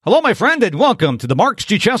Hello, my friend, and welcome to the Mark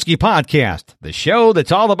Struczewski Podcast, the show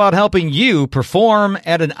that's all about helping you perform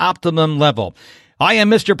at an optimum level. I am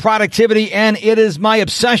Mr. Productivity, and it is my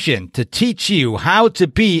obsession to teach you how to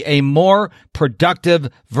be a more productive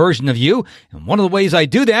version of you. And one of the ways I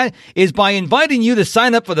do that is by inviting you to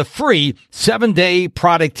sign up for the free 7-day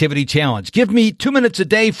productivity challenge. Give me 2 minutes a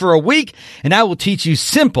day for a week, and I will teach you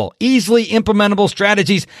simple, easily implementable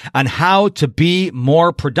strategies on how to be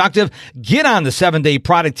more productive. Get on the 7-day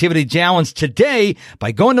productivity challenge today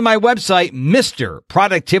by going to my website,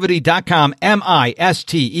 MrProductivity.com,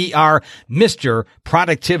 M-I-S-T-E-R,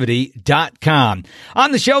 MrProductivity.com.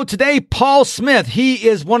 On the show today, Paul Smith. He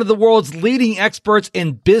is one of the world's leading experts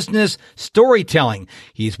in business storytelling.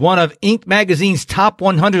 He's one of Inc. magazine's top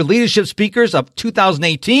 100 leadership speakers of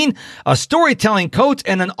 2018, a storytelling coach,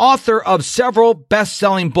 and an author of several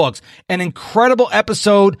best-selling books. An incredible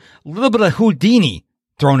episode, a little bit of Houdini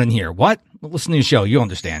thrown in here. What? Well, listen to the show. You'll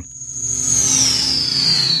understand.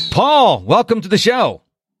 Paul, welcome to the show.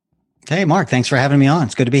 Hey, Mark, thanks for having me on.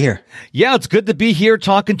 It's good to be here. Yeah, it's good to be here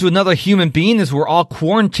talking to another human being as we're all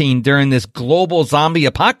quarantined during this global zombie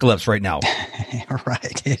apocalypse right now.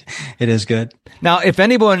 Right. It is good. Now, if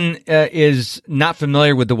anyone is not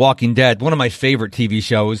familiar with The Walking Dead, one of my favorite TV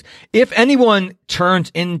shows, if anyone turns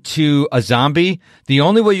into a zombie, the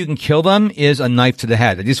only way you can kill them is a knife to the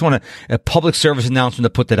head. I just want a public service announcement to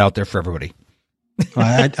put that out there for everybody.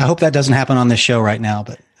 Well, I hope that doesn't happen on this show right now,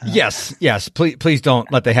 but... Yes. Please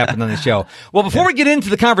don't let that happen on the show. Well, before we get into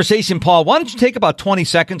the conversation, Paul, why don't you take about 20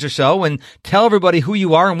 seconds or so and tell everybody who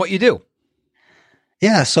you are and what you do?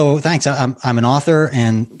 Yeah. So thanks. I'm an author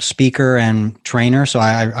and speaker and trainer. So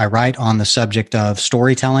I write on the subject of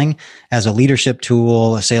storytelling as a leadership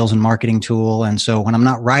tool, a sales and marketing tool. And so when I'm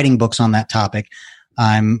not writing books on that topic,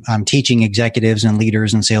 I'm teaching executives and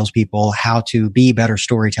leaders and salespeople how to be better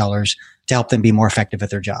storytellers to help them be more effective at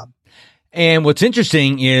their job. And what's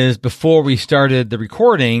interesting is before we started the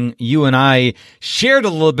recording, you and I shared a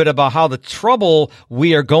little bit about how the trouble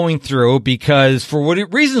we are going through, because for what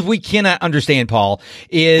reasons we cannot understand, Paul,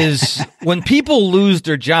 is when people lose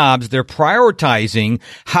their jobs, they're prioritizing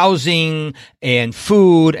housing and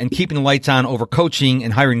food and keeping the lights on over coaching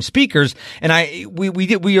and hiring speakers. And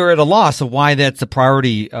we are at a loss of why that's the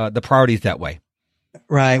priority is that way.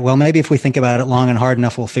 Right. Well, maybe if we think about it long and hard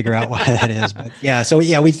enough, we'll figure out why that is. But yeah, so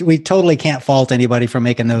yeah, we totally can't fault anybody for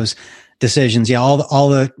making those decisions. Yeah, all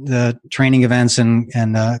the training events and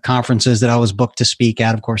conferences that I was booked to speak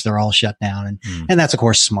at, of course, they're all shut down, and that's of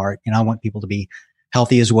course smart. You know, I want people to be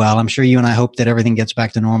healthy as well. I'm sure you and I hope that everything gets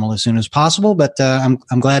back to normal as soon as possible. But I'm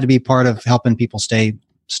glad to be part of helping people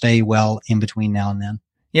stay well in between now and then.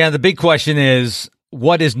 Yeah, the big question is,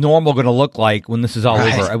 what is normal going to look like when this is all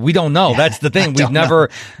over? We don't know. That's the thing. We've never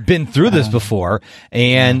been through this before.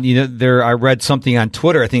 And, I read something on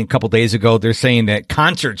Twitter, I think a couple days ago, they're saying that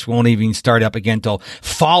concerts won't even start up again till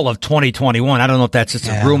fall of 2021. I don't know if that's just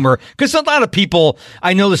a rumor, because a lot of people,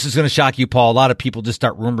 I know this is going to shock you, Paul, a lot of people just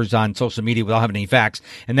start rumors on social media without having any facts.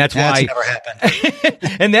 And that's why, never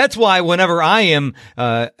happened. And that's why whenever I am,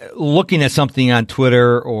 looking at something on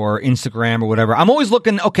Twitter or Instagram or whatever, I'm always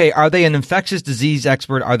looking, okay, are they an infectious disease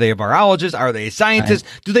expert? Are they a virologist? Are they a scientist?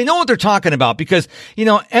 Right. Do they know what they're talking about? Because,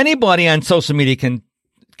 anybody on social media can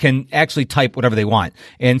actually type whatever they want.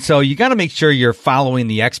 And so you got to make sure you're following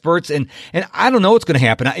the experts. And I don't know what's going to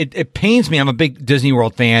happen. It pains me. I'm a big Disney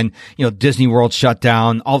World fan. Disney World shut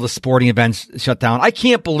down, all the sporting events shut down. I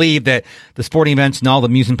can't believe that the sporting events and all the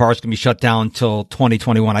amusement parks can be shut down until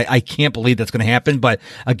 2021. I can't believe that's going to happen. But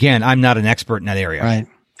again, I'm not an expert in that area. Right.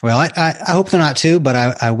 Well, I hope they're not too, but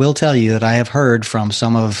I will tell you that I have heard from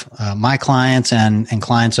some of my clients and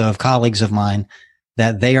clients of colleagues of mine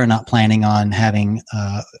that they are not planning on having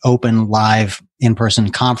open live in-person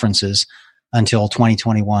conferences until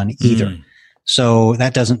 2021 either. So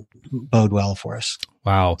that doesn't bode well for us.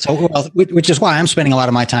 Wow. So, which is why I'm spending a lot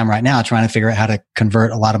of my time right now trying to figure out how to convert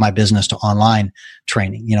a lot of my business to online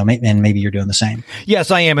training, and maybe you're doing the same. Yes,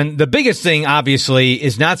 I am. And the biggest thing, obviously,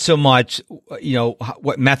 is not so much,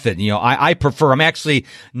 what method. I prefer, I'm actually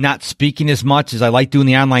not speaking as much as I like doing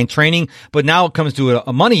the online training, but now it comes to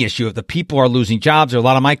a money issue. If the people are losing jobs, or a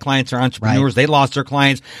lot of my clients are entrepreneurs, They lost their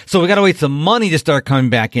clients. So we got to wait for the money to start coming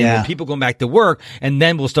back in, when people going back to work, and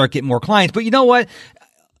then we'll start getting more clients. But you know what?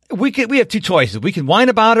 We have two choices. We can whine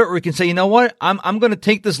about it, or we can say, you know what? I'm going to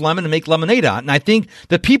take this lemon and make lemonade out. And I think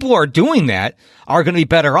the people who are doing that are going to be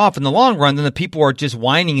better off in the long run than the people who are just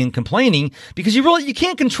whining and complaining, because you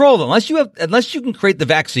can't control them unless you can create the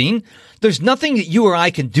vaccine. There's nothing that you or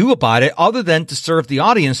I can do about it other than to serve the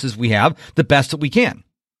audiences we have the best that we can.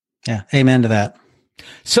 Yeah. Amen to that.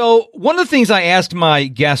 So one of the things I ask my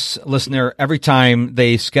guest listener every time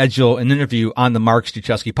they schedule an interview on the Mark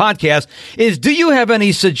Struczewski podcast is, do you have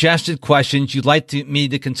any suggested questions you'd like me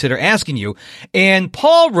to consider asking you? And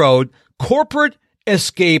Paul wrote, corporate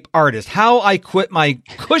escape artist, how I quit my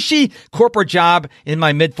cushy corporate job in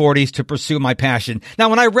my mid-40s to pursue my passion. Now,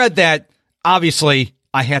 when I read that, obviously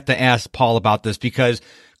I have to ask Paul about this because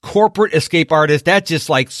corporate escape artist, that just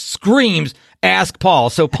like screams, ask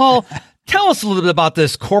Paul. So Paul, tell us a little bit about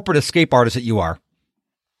this corporate escape artist that you are.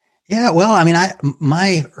 Yeah, well, I mean,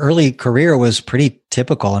 my early career was pretty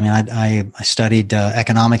typical. I mean, I studied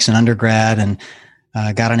economics in undergrad and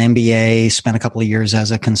got an MBA, spent a couple of years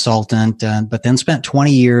as a consultant, but then spent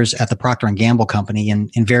 20 years at the Procter & Gamble company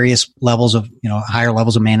in various levels of, higher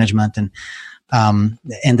levels of management, and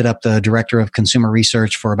ended up the director of consumer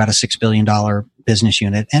research for about a $6 billion business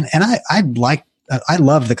unit. And I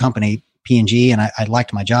loved the company P&G, and I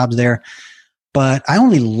liked my jobs there, but I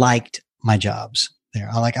only liked my jobs there.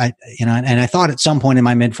 And I thought at some point in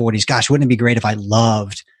my mid 40s, gosh, wouldn't it be great if I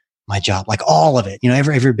loved my job, like all of it,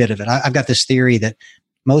 every bit of it. I've got this theory that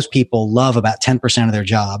most people love about 10% of their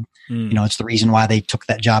job. It's the reason why they took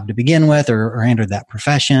that job to begin with or entered that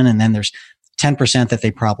profession. And then there's 10% that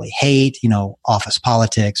they probably hate, office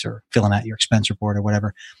politics or filling out your expense report or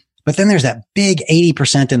whatever. But then there's that big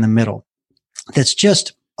 80% in the middle that's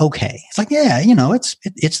just okay. It's like, yeah,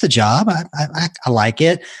 it's the job. I like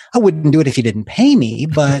it. I wouldn't do it if you didn't pay me,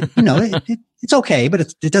 but it's okay.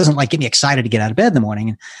 But it doesn't like get me excited to get out of bed in the morning.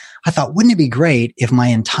 And I thought, wouldn't it be great if my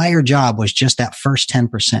entire job was just that first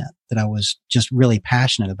 10% that I was just really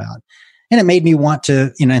passionate about? And it made me want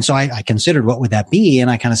to, and so I considered what would that be?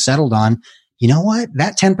 And I kind of settled on, you know what?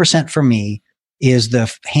 That 10% for me is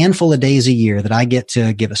the handful of days a year that I get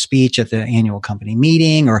to give a speech at the annual company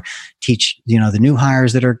meeting or teach, the new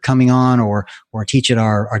hires that are coming on or teach at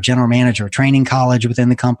our general manager training college within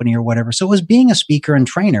the company or whatever. So it was being a speaker and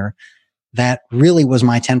trainer that really was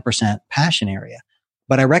my 10% passion area.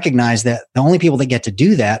 But I recognize that the only people that get to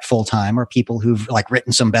do that full time are people who've like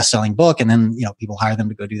written some best-selling book, and then people hire them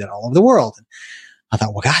to go do that all over the world. And I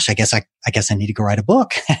thought, well, gosh, I guess I need to go write a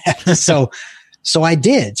book. So I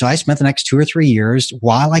did. So I spent the next 2 or 3 years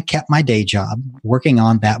while I kept my day job working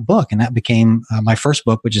on that book, and that became my first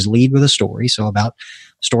book, which is Lead with a Story. So about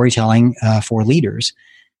storytelling for leaders.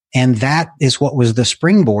 And that is what was the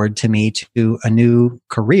springboard to me to a new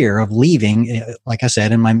career of leaving, like I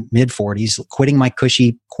said, in my mid 40s, quitting my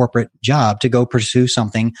cushy corporate job to go pursue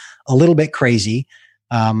something a little bit crazy.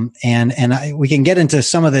 We can get into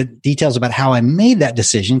some of the details about how I made that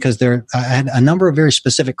decision, because I had a number of very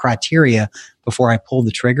specific criteria before I pulled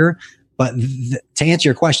the trigger. But to answer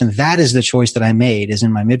your question, that is the choice that I made, is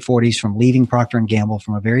in my mid 40s, from leaving Procter & Gamble,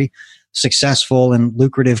 from a very successful and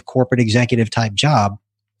lucrative corporate executive type job,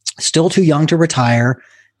 still too young to retire,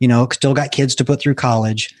 still got kids to put through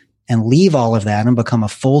college, and leave all of that and become a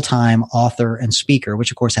full-time author and speaker,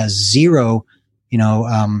 which of course has zero,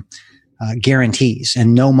 guarantees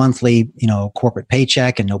and no monthly, corporate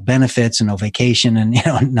paycheck and no benefits and no vacation and,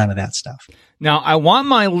 none of that stuff. Now, I want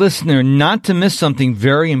my listener not to miss something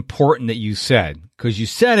very important that you said, because you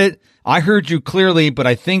said it. I heard you clearly, but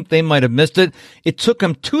I think they might have missed it. It took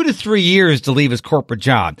him 2 to 3 years to leave his corporate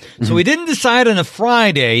job. Mm-hmm. So he didn't decide on a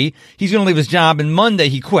Friday he's going to leave his job, and Monday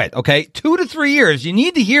he quit. Okay. 2 to 3 years. You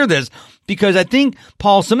need to hear this, because I think,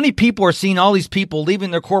 Paul, so many people are seeing all these people leaving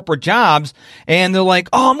their corporate jobs and they're like,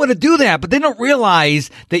 oh, I'm going to do that. But they don't realize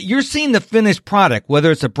that you're seeing the finished product, whether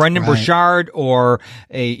it's a Brendan Burchard or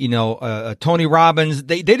a Tony Robbins.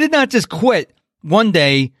 They did not just quit one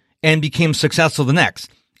day and became successful the next.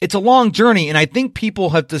 It's a long journey, and I think people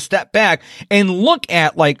have to step back and look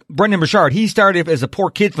at, like, Brendan Burchard. He started as a poor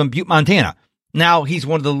kid from Butte, Montana. Now he's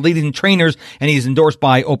one of the leading trainers, and he's endorsed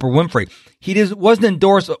by Oprah Winfrey. He wasn't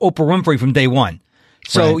endorsed by Oprah Winfrey from day one.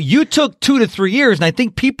 So you took 2 to 3 years, and I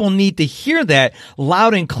think people need to hear that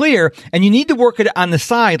loud and clear, and you need to work it on the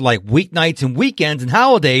side, like weeknights and weekends and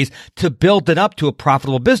holidays, to build it up to a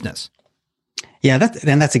profitable business. Yeah,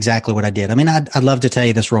 that's exactly what I did. I mean, I'd love to tell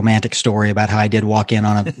you this romantic story about how I did walk in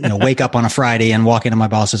on wake up on a Friday and walk into my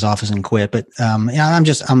boss's office and quit. But,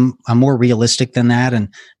 I'm more realistic than that,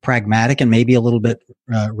 and pragmatic, and maybe a little bit,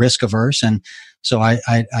 risk averse. And so I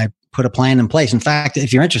put a plan in place. In fact,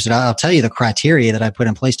 if you're interested, I'll tell you the criteria that I put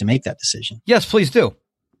in place to make that decision. Yes, please do.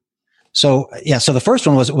 So the first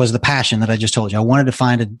one was the passion that I just told you. I wanted to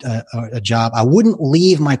find a job. I wouldn't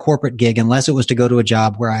leave my corporate gig unless it was to go to a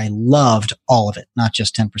job where I loved all of it, not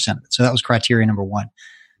just 10% of it. So that was criteria number 1.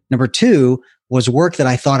 Number 2 was work that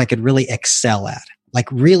I thought I could really excel at,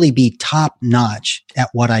 like really be top notch at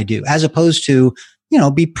what I do, as opposed to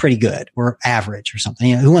be pretty good or average or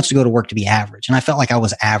something. Who wants to go to work to be average? And I felt like I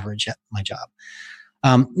was average at my job.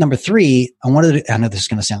 Number 3, I know this is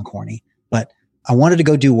going to sound corny, but I wanted to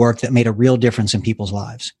go do work that made a real difference in people's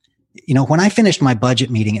lives. When I finished my budget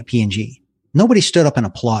meeting at P&G, nobody stood up and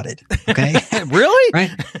applauded. Okay. Really?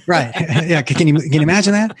 Right. Yeah. Can you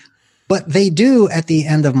imagine that? But they do at the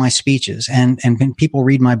end of my speeches, and when people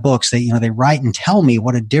read my books, they write and tell me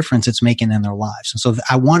what a difference it's making in their lives. And so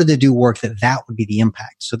I wanted to do work that would be the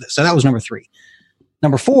impact. So that was number 3.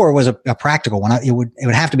 Number 4 was a practical one. It would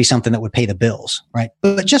have to be something that would pay the bills, right?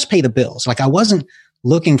 But just pay the bills. Like I wasn't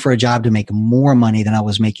looking for a job to make more money than I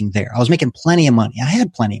was making there. I was making plenty of money. I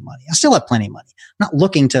had plenty of money. I still have plenty of money. I'm not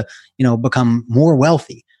looking to, become more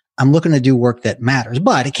wealthy. I'm looking to do work that matters,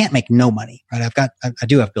 but it can't make no money, right? I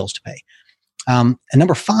do have bills to pay. And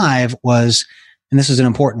number 5 was, and this is an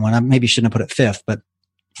important one. I maybe shouldn't have put it 5th, but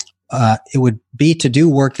it would be to do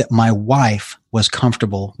work that my wife was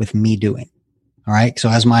comfortable with me doing. All right. So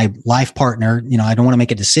as my life partner, I don't want to make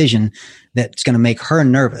a decision that's going to make her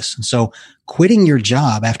nervous. And so quitting your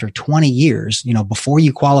job after 20 years, before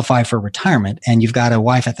you qualify for retirement, and you've got a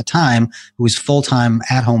wife at the time who was full-time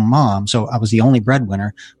at-home mom. So I was the only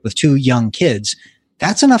breadwinner with 2 young kids.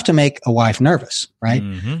 That's enough to make a wife nervous, right?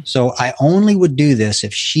 Mm-hmm. So I only would do this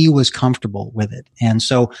if she was comfortable with it. And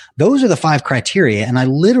so those are the 5 criteria. And I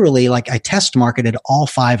literally, I test marketed all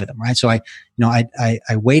 5 of them, right? So I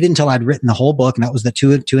waited until I'd written the whole book. And that was the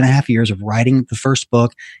 2.5 years of writing the first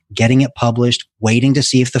book, getting it published, waiting to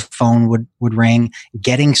see if the phone would ring,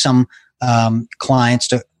 getting some clients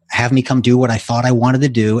to have me come do what I thought I wanted to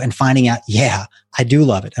do, and finding out, yeah, I do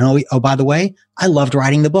love it. And oh, by the way, I loved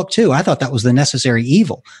writing the book too. I thought that was the necessary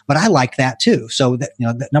evil, but I liked that too. So that,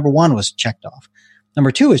 that number 1 was checked off.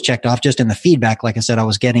 Number 2 is checked off just in the feedback, like I said, I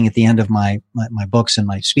was getting at the end of my books and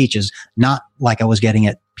my speeches, not like I was getting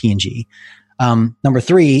at P&G. Number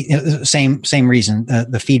 3, same reason,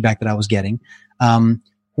 the feedback that I was getting.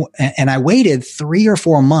 And I waited 3 or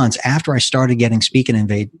 4 months after I started getting speaking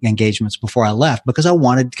engagements before I left, because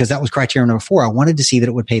that was criteria number 4. I wanted to see that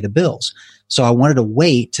it would pay the bills. So I wanted to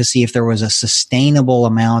wait to see if there was a sustainable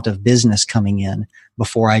amount of business coming in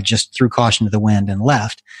before I just threw caution to the wind and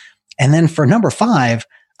left. And then for number 5,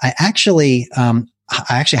 I actually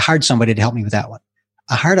hired somebody to help me with that one.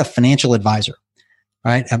 I hired a financial advisor.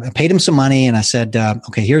 Right. I paid him some money and I said,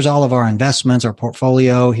 okay, here's all of our investments, our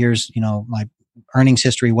portfolio. Here's, my earnings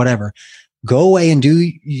history, whatever. Go away and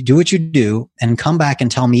do what you do and come back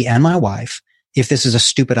and tell me and my wife if this is a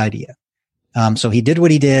stupid idea. So he did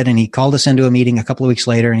what he did, and he called us into a meeting a couple of weeks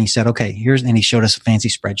later, and he said, okay, and he showed us a fancy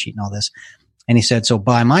spreadsheet and all this. And he said, so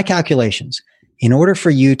by my calculations, in order for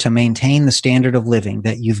you to maintain the standard of living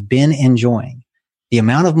that you've been enjoying, the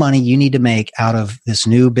amount of money you need to make out of this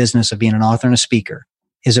new business of being an author and a speaker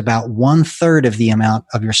is about 1/3 of the amount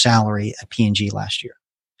of your salary at P&G last year.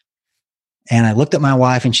 And I looked at my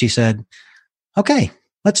wife and she said, okay,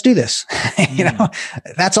 let's do this.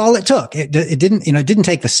 That's all it took. It didn't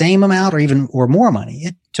take the same amount or more money.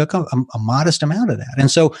 It took a modest amount of that.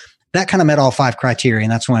 And so that kind of met all 5 criteria.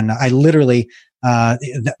 And that's when I literally,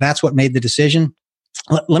 that's what made the decision.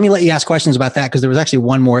 Let me let you ask questions about that, because there was actually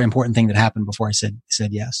one more important thing that happened before I said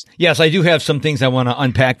yes. Yes, I do have some things I want to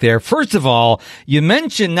unpack there. First of all, you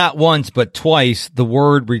mentioned not once but twice the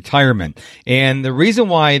word retirement. And the reason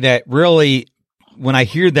why that really, when I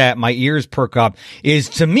hear that, my ears perk up, is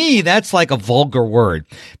to me, that's like a vulgar word,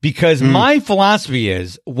 because my philosophy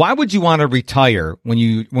is, why would you want to retire when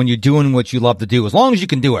you're doing what you love to do, as long as you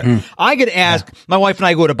can do it? I get asked, my wife and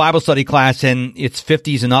I go to Bible study class, and it's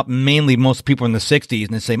 50s and up, mainly most people in the 60s,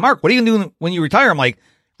 and they say, Mark, what are you going to do when you retire? I'm like,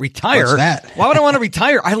 retire? What's that? Why would I want to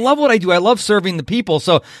retire? I love what I do. I love serving the people.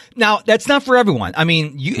 So now that's not for everyone. I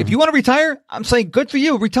mean, if you want to retire, I'm saying good for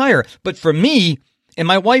you, retire. But for me, and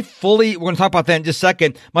my wife fully, we're going to talk about that in just a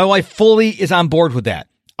second, my wife fully is on board with that.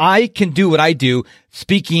 I can do what I do,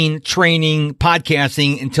 speaking, training,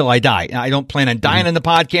 podcasting, until I die. I don't plan on dying in the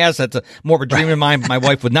podcast. That's more of a dream of mine, but my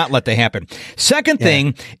wife would not let that happen. Second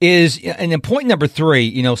thing is, and then point number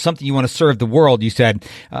 3, something you want to serve the world, you said.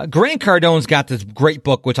 Grant Cardone's got this great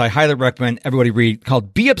book, which I highly recommend everybody read,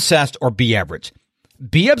 called Be Obsessed or Be Average.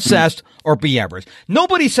 Be obsessed or be average.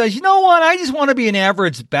 Nobody says, you know what, I just want to be an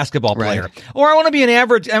average basketball player. Right. Or I want to be an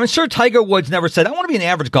average, I'm sure Tiger Woods never said, I want to be an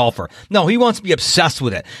average golfer. No, he wants to be obsessed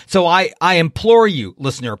with it. So I implore you,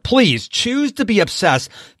 listener, please choose to be obsessed.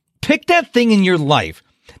 Pick that thing in your life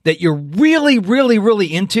that you're really, really,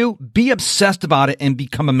 really into. Be obsessed about it and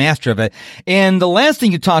become a master of it. And the last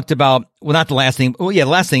thing you talked about, well, not the last thing. Oh, yeah, the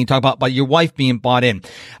last thing you talked about your wife being bought in.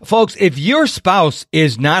 Folks, if your spouse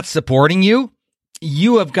is not supporting you,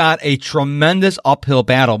 you have got a tremendous uphill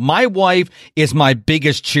battle. My wife is my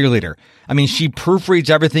biggest cheerleader. I mean, she proofreads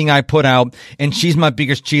everything I put out, and she's my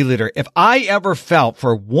biggest cheerleader. If I ever felt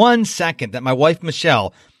for 1 second that my wife,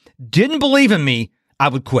 Michelle, didn't believe in me, I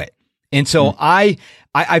would quit. And so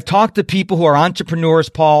I've talked to people who are entrepreneurs,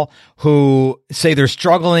 Paul, who say they're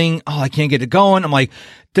struggling. Oh, I can't get it going. I'm like,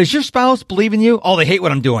 does your spouse believe in you? Oh, they hate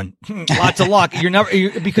what I'm doing. Lots of luck. Because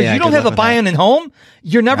you don't have a buy-in in home.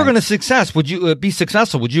 You're never going to be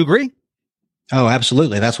successful. Would you agree? Oh,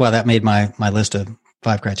 absolutely. That's why that made my list of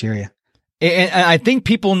 5 criteria. And I think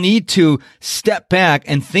people need to step back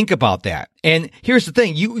and think about that. And here's the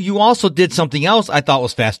thing. You also did something else I thought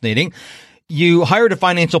was fascinating. You hired a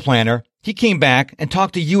financial planner. He came back and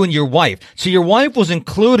talked to you and your wife. So your wife was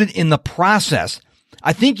included in the process.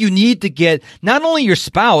 I think you need to get not only your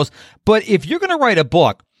spouse, but if you're going to write a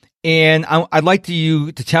book, and I'd like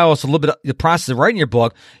you to tell us a little bit of the process of writing your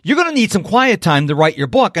book, you're going to need some quiet time to write your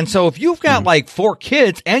book. And so if you've got like 4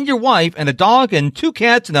 kids and your wife and a dog and 2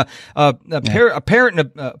 cats and a parrot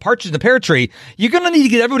and a partridge in a pear tree, you're going to need to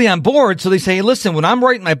get everybody on board. So they say, hey, listen, when I'm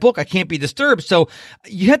writing my book, I can't be disturbed. So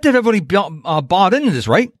you have to have everybody bought into this,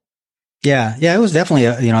 right? Yeah. It was definitely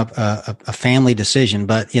a family decision.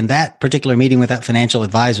 But in that particular meeting with that financial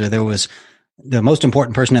advisor, there was the most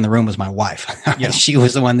important person in the room was my wife. Yeah. She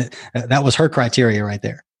was the one that was her criteria right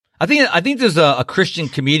there. I think there's a Christian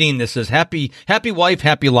comedian that says happy wife,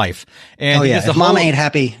 happy life. And if mama ain't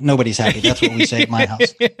happy, nobody's happy. That's what we say at my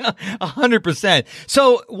house. 100%.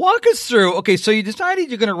 So walk us through. Okay. So you decided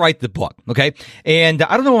you're going to write the book. Okay. And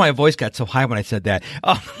I don't know why my voice got so high when I said that.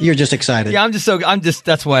 You're just excited. Yeah.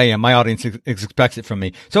 That's why I am. My audience expects it from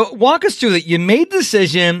me. So walk us through that. You made the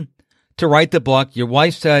decision to write the book. Your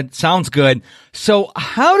wife said, sounds good. So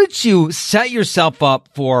how did you set yourself up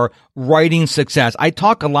for writing success? I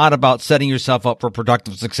talk a lot about setting yourself up for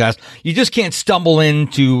productive success. You just can't stumble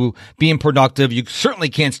into being productive. You certainly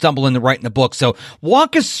can't stumble into writing a book. So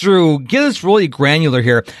walk us through, get us really granular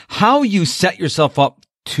here, how you set yourself up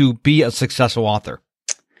to be a successful author.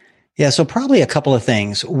 Yeah. So probably a couple of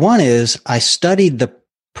things. One is I studied the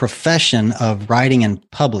profession of writing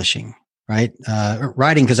and publishing. Right?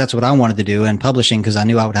 Writing because that's what I wanted to do, and publishing because I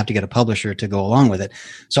knew I would have to get a publisher to go along with it.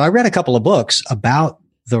 So I read a couple of books about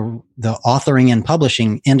the authoring and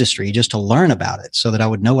publishing industry just to learn about it so that I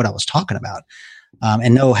would know what I was talking about,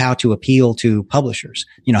 and know how to appeal to publishers.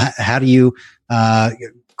 How do you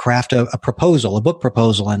craft a proposal, a book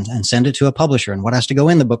proposal, and send it to a publisher, and what has to go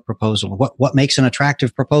in the book proposal? What makes an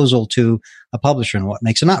attractive proposal to a publisher, and what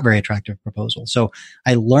makes a not very attractive proposal? So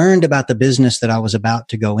I learned about the business that I was about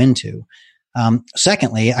to go into.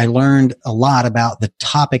 Secondly, I learned a lot about the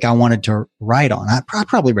topic I wanted to write on. I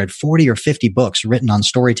probably read 40 or 50 books written on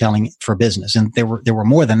storytelling for business, and there were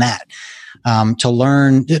more than that.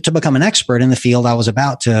 To become an expert in the field I was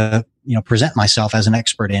about to, present myself as an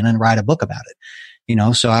expert in and write a book about it.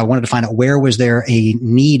 So I wanted to find out where was there a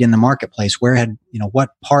need in the marketplace? Where had,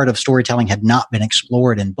 what part of storytelling had not been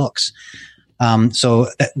explored in books? So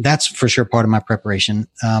that's for sure part of my preparation.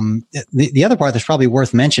 The other part that's probably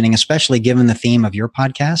worth mentioning, especially given the theme of your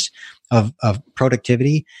podcast of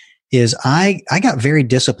productivity, is I got very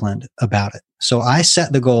disciplined about it. So I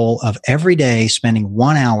set the goal of every day spending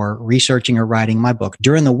 1 hour researching or writing my book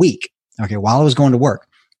during the week. Okay. While I was going to work,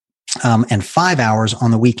 and 5 hours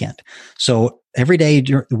on the weekend. So every day,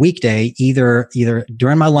 the weekday, either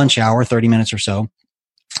during my lunch hour, 30 minutes or so,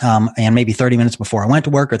 and maybe 30 minutes before I went to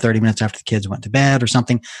work or 30 minutes after the kids went to bed or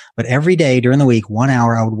something. But every day during the week, 1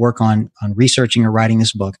 hour, I would work on researching or writing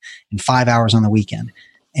this book, and 5 hours on the weekend.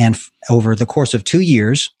 And over the course of 2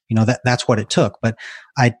 years, that's what it took. But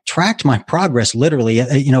I tracked my progress literally.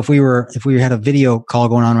 If we had a video call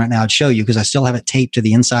going on right now, I'd show you, because I still have it taped to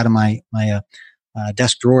the inside of my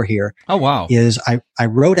desk drawer here. Oh, wow. Is I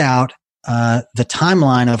wrote out the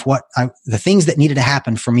timeline of the things that needed to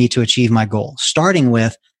happen for me to achieve my goal, starting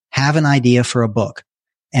with have an idea for a book,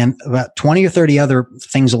 and about 20 or 30 other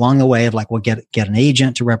things along the way of get an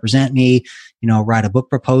agent to represent me, write a book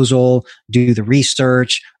proposal, do the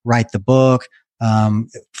research, write the book,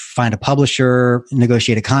 find a publisher,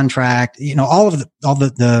 negotiate a contract, all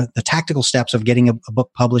the tactical steps of getting a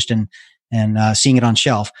book published and seeing it on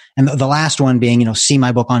shelf. And the last one being, see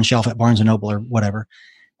my book on shelf at Barnes & Noble or whatever.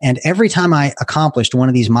 And every time I accomplished one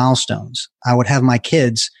of these milestones, I would have my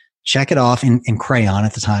kids check it off in crayon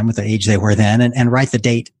at the time with the age they were then, and write the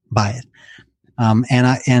date by it. And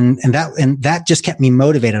that just kept me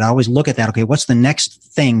motivated. I always look at that. Okay, what's the next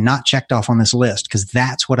thing not checked off on this list? Because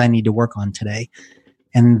that's what I need to work on today.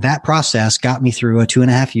 And that process got me through a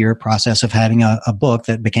 2.5 year process of having a book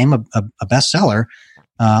that became a bestseller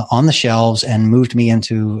on the shelves and moved me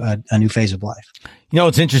into a new phase of life.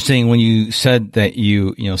 It's interesting when you said that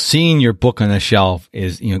seeing your book on the shelf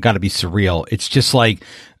is, got to be surreal. It's just like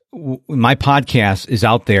my podcast is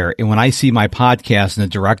out there. And when I see my podcast in the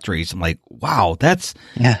directories, I'm like, wow, that's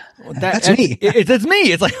me. That's me.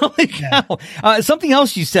 It's like, holy cow. Something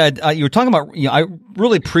else you said, you were talking about, I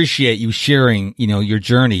really appreciate you sharing, your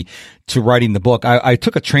journey to writing the book. I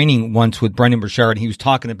took a training once with Brendan Burchard, and he was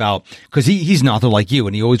talking about, cause he's an author like you,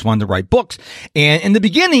 and he always wanted to write books. And in the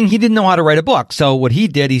beginning, he didn't know how to write a book. So what he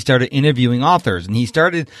did, he started interviewing authors, and he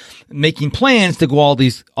started making plans to go all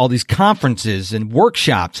these conferences and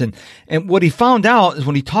workshops. And what he found out is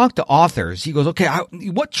when he talked to authors, he goes, okay,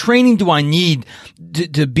 what training do I need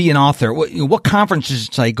to be an author? What conferences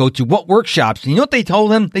should I go to? What workshops? And you know what they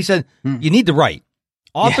told him? They said, you need to write.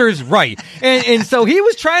 Authors write. And so he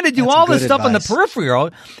was trying to do all this stuff on the peripheral,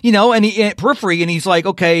 and he's like,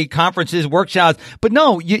 okay, conferences, workshops, but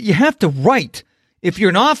no, you have to write. If you're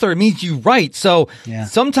an author, it means you write. So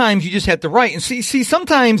sometimes you just have to write. And see,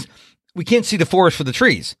 sometimes we can't see the forest for the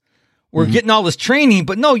trees. We're getting all this training,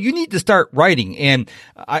 but no, you need to start writing. And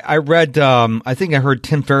I read, I think I heard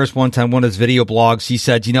Tim Ferriss one time, one of his video blogs. He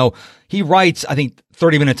said, he writes, I think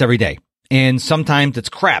 30 minutes every day. And sometimes it's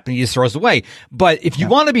crap and he just throws it away. But if you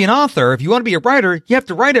want to be an author, if you want to be a writer, you have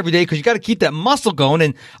to write every day because you got to keep that muscle going.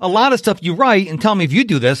 And a lot of stuff you write, and tell me if you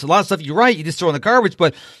do this, a lot of stuff you write, you just throw in the garbage,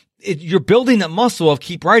 but you're building that muscle of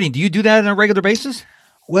keep writing. Do you do that on a regular basis?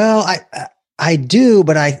 Well, I do,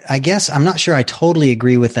 but I guess I'm not sure I totally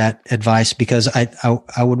agree with that advice because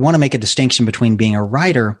I would want to make a distinction between being a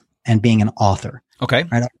writer and being an author. Okay.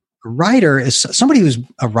 Right? A writer is somebody who's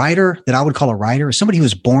a writer that I would call a writer is somebody who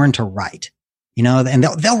was born to write, and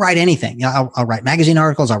they'll write anything. I'll write magazine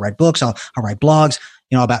articles. I'll write books. I'll write blogs,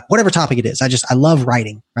 about whatever topic it is. I love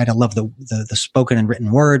writing, right? I love the spoken and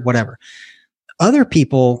written word, whatever. Other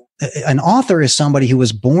people, an author is somebody who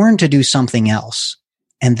was born to do something else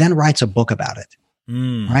and then writes a book about it.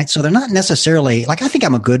 Right. So they're not necessarily like, I think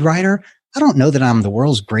I'm a good writer. I don't know that I'm the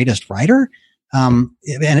world's greatest writer.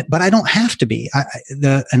 But I don't have to be.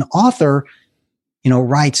 An author,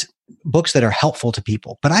 writes books that are helpful to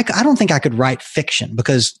people. But I don't think I could write fiction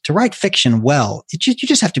because to write fiction well, you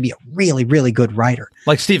just have to be a really, really good writer.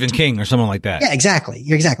 Like Stephen King or someone like that. Yeah,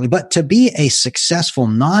 exactly. But to be a successful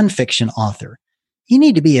nonfiction author, you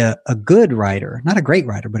need to be a good writer, not a great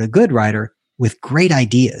writer, but a good writer with great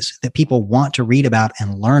ideas that people want to read about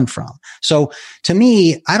and learn from. So to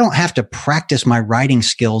me, I don't have to practice my writing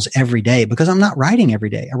skills every day because I'm not writing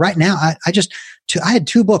every day. Right now, I had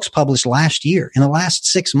 2 books published last year in the last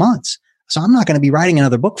 6 months. So I'm not going to be writing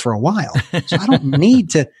another book for a while. So I don't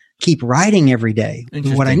need to keep writing every day.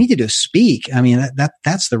 What I need to do is speak. I mean,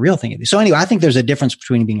 that's the real thing. So anyway, I think there's a difference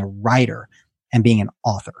between being a writer and being an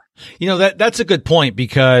author. That's a good point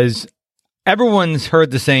because everyone's heard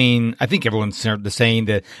the saying, I think everyone's heard the saying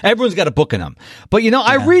that everyone's got a book in them. But,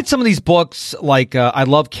 I read some of these books, like I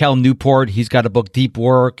love Cal Newport. He's got a book, Deep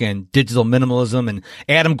Work and Digital Minimalism, and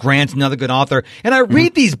Adam Grant's another good author. And I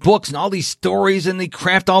read these books and all these stories and they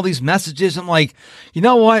craft all these messages. I'm like, you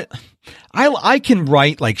know what? I can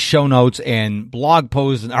write like show notes and blog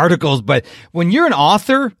posts and articles, but when you're an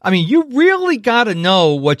author, I mean, you really got to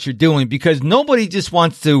know what you're doing because nobody just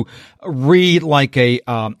wants to read like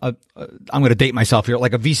I'm going to date myself here,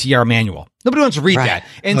 like a VCR manual. Nobody wants to read that.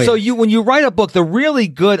 And when you write a book, the really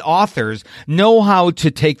good authors know how to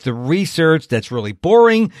take the research that's really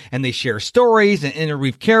boring and they share stories and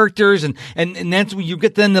interweave characters. And that's when you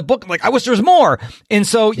get then the book, like, I wish there was more. And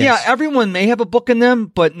so, everyone may have a book in them,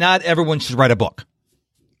 but not everyone should write a book.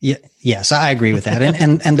 Yeah, yes, I agree with that.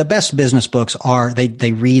 And the best business books are,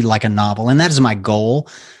 they read like a novel. And that is my goal.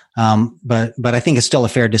 But I think it's still a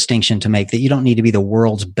fair distinction to make that you don't need to be the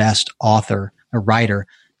world's best author or writer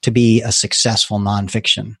to be a successful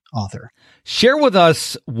nonfiction author. Share with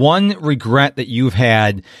us one regret that you've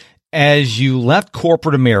had as you left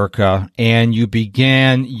corporate America and you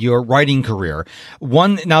began your writing career.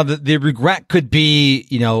 Now the regret could be,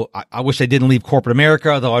 I wish I didn't leave corporate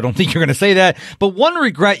America, though I don't think you're going to say that. But one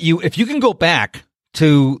regret if you can go back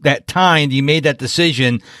to that time you made that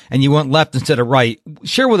decision and you went left instead of right,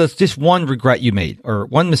 share with us just one regret you made or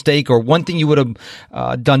one mistake or one thing you would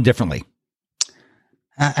have done differently.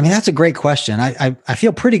 I mean, that's a great question. I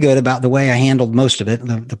feel pretty good about the way I handled most of it,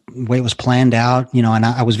 the way it was planned out, and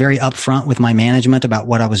I was very upfront with my management about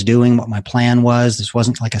what I was doing, what my plan was. This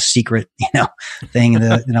wasn't like a secret, thing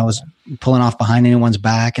that I was pulling off behind anyone's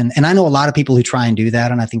back. And I know a lot of people who try and do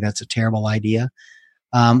that, and I think that's a terrible idea.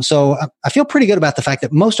 So I feel pretty good about the fact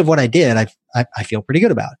that most of what I did, I feel pretty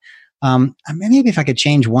good about. Maybe if I could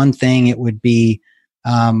change one thing, it would be,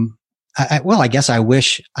 I guess I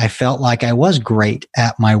wish I felt like I was great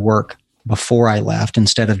at my work before I left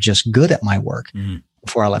instead of just good at my work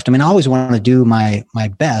before I left. I mean, I always want to do my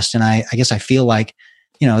best. And I guess I feel like,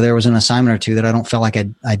 there was an assignment or two that I don't feel like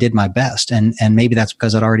I did my best. And maybe that's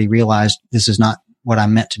because I'd already realized this is not what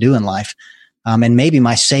I'm meant to do in life. And maybe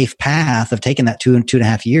my safe path of taking that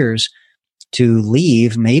 2.5 years to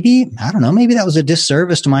leave, maybe that was a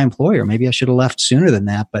disservice to my employer. Maybe I should have left sooner than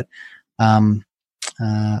that. But I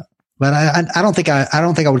don't think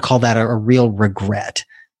I would call that a real regret.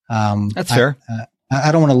 That's fair.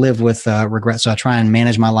 I don't want to live with regret. So I try and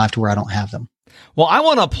manage my life to where I don't have them. Well, I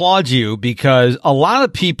want to applaud you because a lot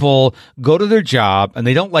of people go to their job and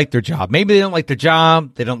they don't like their job. Maybe they don't like the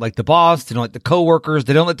job. They don't like the boss. They don't like the coworkers.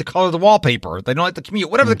 They don't like the color of the wallpaper. They don't like the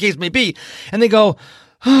commute, whatever the case may be. And they go,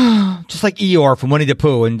 just like Eeyore from Winnie the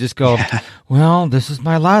Pooh, and just go, well, this is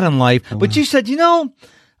my lot in life. But you said,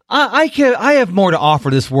 I have more to offer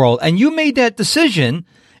this world. And you made that decision,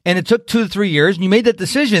 and it took 2 to 3 years, and you made that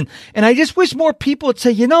decision. And I just wish more people would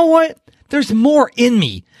say, you know what? There's more in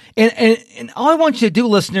me. And all I want you to do,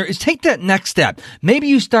 listener, is take that next step. Maybe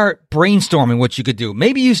you start brainstorming what you could do.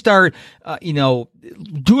 Maybe you start,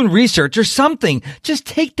 doing research or something. Just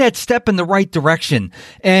take that step in the right direction.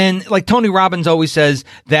 And like Tony Robbins always says,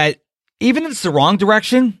 that even if it's the wrong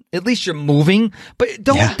direction, at least you're moving. But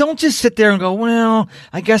don't just sit there and go, well,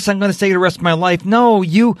 I guess I'm going to stay the rest of my life. No,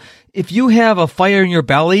 if you have a fire in your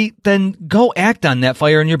belly, then go act on that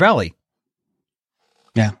fire in your belly.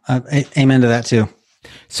 Yeah, amen to that too.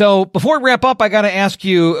 So before we wrap up, I got to ask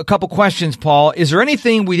you a couple questions, Paul. Is there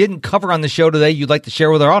anything we didn't cover on the show today you'd like to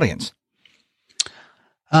share with our audience?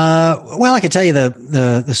 Well, I could tell you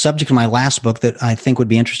the subject of my last book that I think would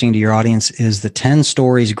be interesting to your audience is the 10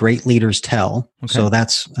 stories great leaders tell. Okay. So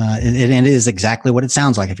that's, it is exactly what it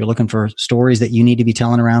sounds like. If you're looking for stories that you need to be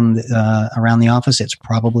telling around the office, it's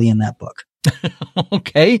probably in that book.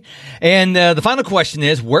 Okay. And, the final question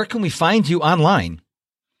is, where can we find you online?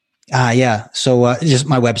 So, just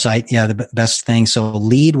my website. Yeah. The best thing. So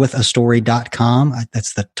leadwithastory.com.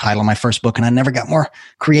 That's the title of my first book. And I never got more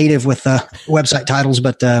creative with, website titles,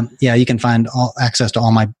 but, you can find access to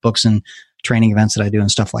all my books and training events that I do and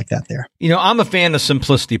stuff like that there. I'm a fan of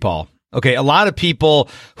simplicity, Paul. Okay. A lot of people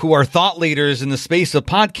who are thought leaders in the space of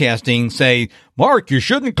podcasting say, Mark, you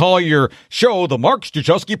shouldn't call your show the Mark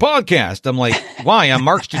Struczewski Podcast. I'm like, why? I'm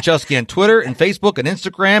Mark Struczewski on Twitter and Facebook and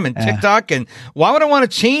Instagram and TikTok. And why would I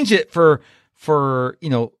want to change it for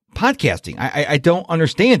podcasting? I don't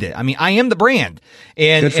understand it. I mean, I am the brand.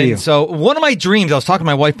 And so one of my dreams, I was talking to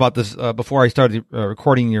my wife about this before I started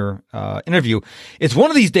recording your interview. It's one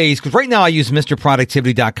of these days, because right now I use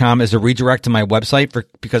MrProductivity.com as a redirect to my website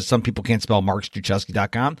because some people can't spell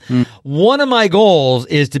MarkStruczewski.com. One of my goals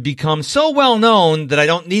is to become so well known that I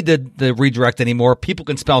don't need the redirect anymore. People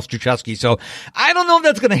can spell Struczewski. So I don't know if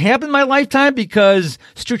that's going to happen in my lifetime because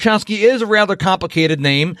Struczewski is a rather complicated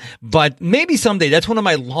name, but maybe someday. That's one of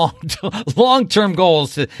my long-term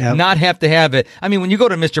goals to not have to have it. I mean, when you go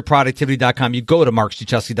to MrProductivity.com, you go to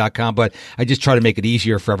MarkStruczewski.com, but I just try to make it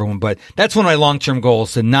easier for everyone. But that's one of my long-term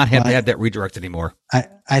goals, to not have to have that redirect anymore.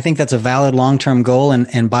 I think that's a valid long-term goal.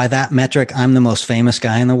 And by that metric, I'm the most famous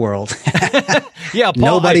guy in the world. Yeah,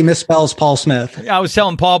 Paul, nobody misspells Paul Smith. I was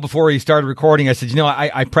telling Paul before he started recording, I said,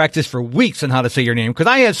 I practiced for weeks on how to say your name because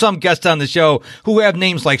I have some guests on the show who have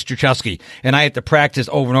names like Struczewski, and I have to practice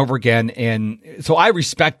over and over again. And so I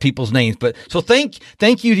respect people's names. But so thank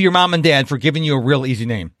you to your mom and dad for giving you a real easy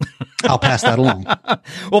name. I'll pass that along.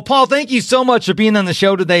 Well, Paul, thank you so much for being on the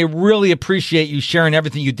show today. Really appreciate you sharing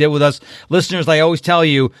everything you did with us. Listeners, I always tell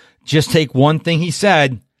you, just take one thing he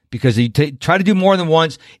said, because you try to do more than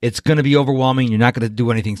once, it's going to be overwhelming. You're not going to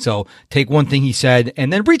do anything. So take one thing he said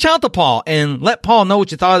and then reach out to Paul and let Paul know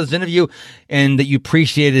what you thought of this interview and that you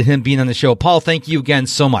appreciated him being on the show. Paul, thank you again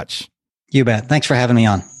so much. You bet. Thanks for having me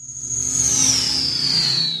on.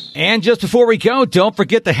 And just before we go, don't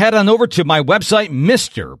forget to head on over to my website,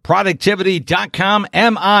 MrProductivity.com,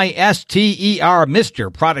 M-I-S-T-E-R,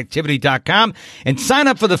 MrProductivity.com, and sign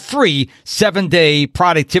up for the free 7-day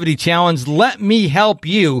productivity challenge. Let me help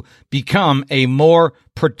you become a more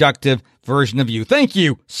productive version of you. Thank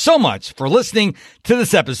you so much for listening to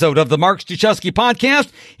this episode of the Mark Struczewski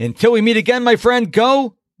Podcast. Until we meet again, my friend,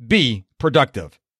 go be productive.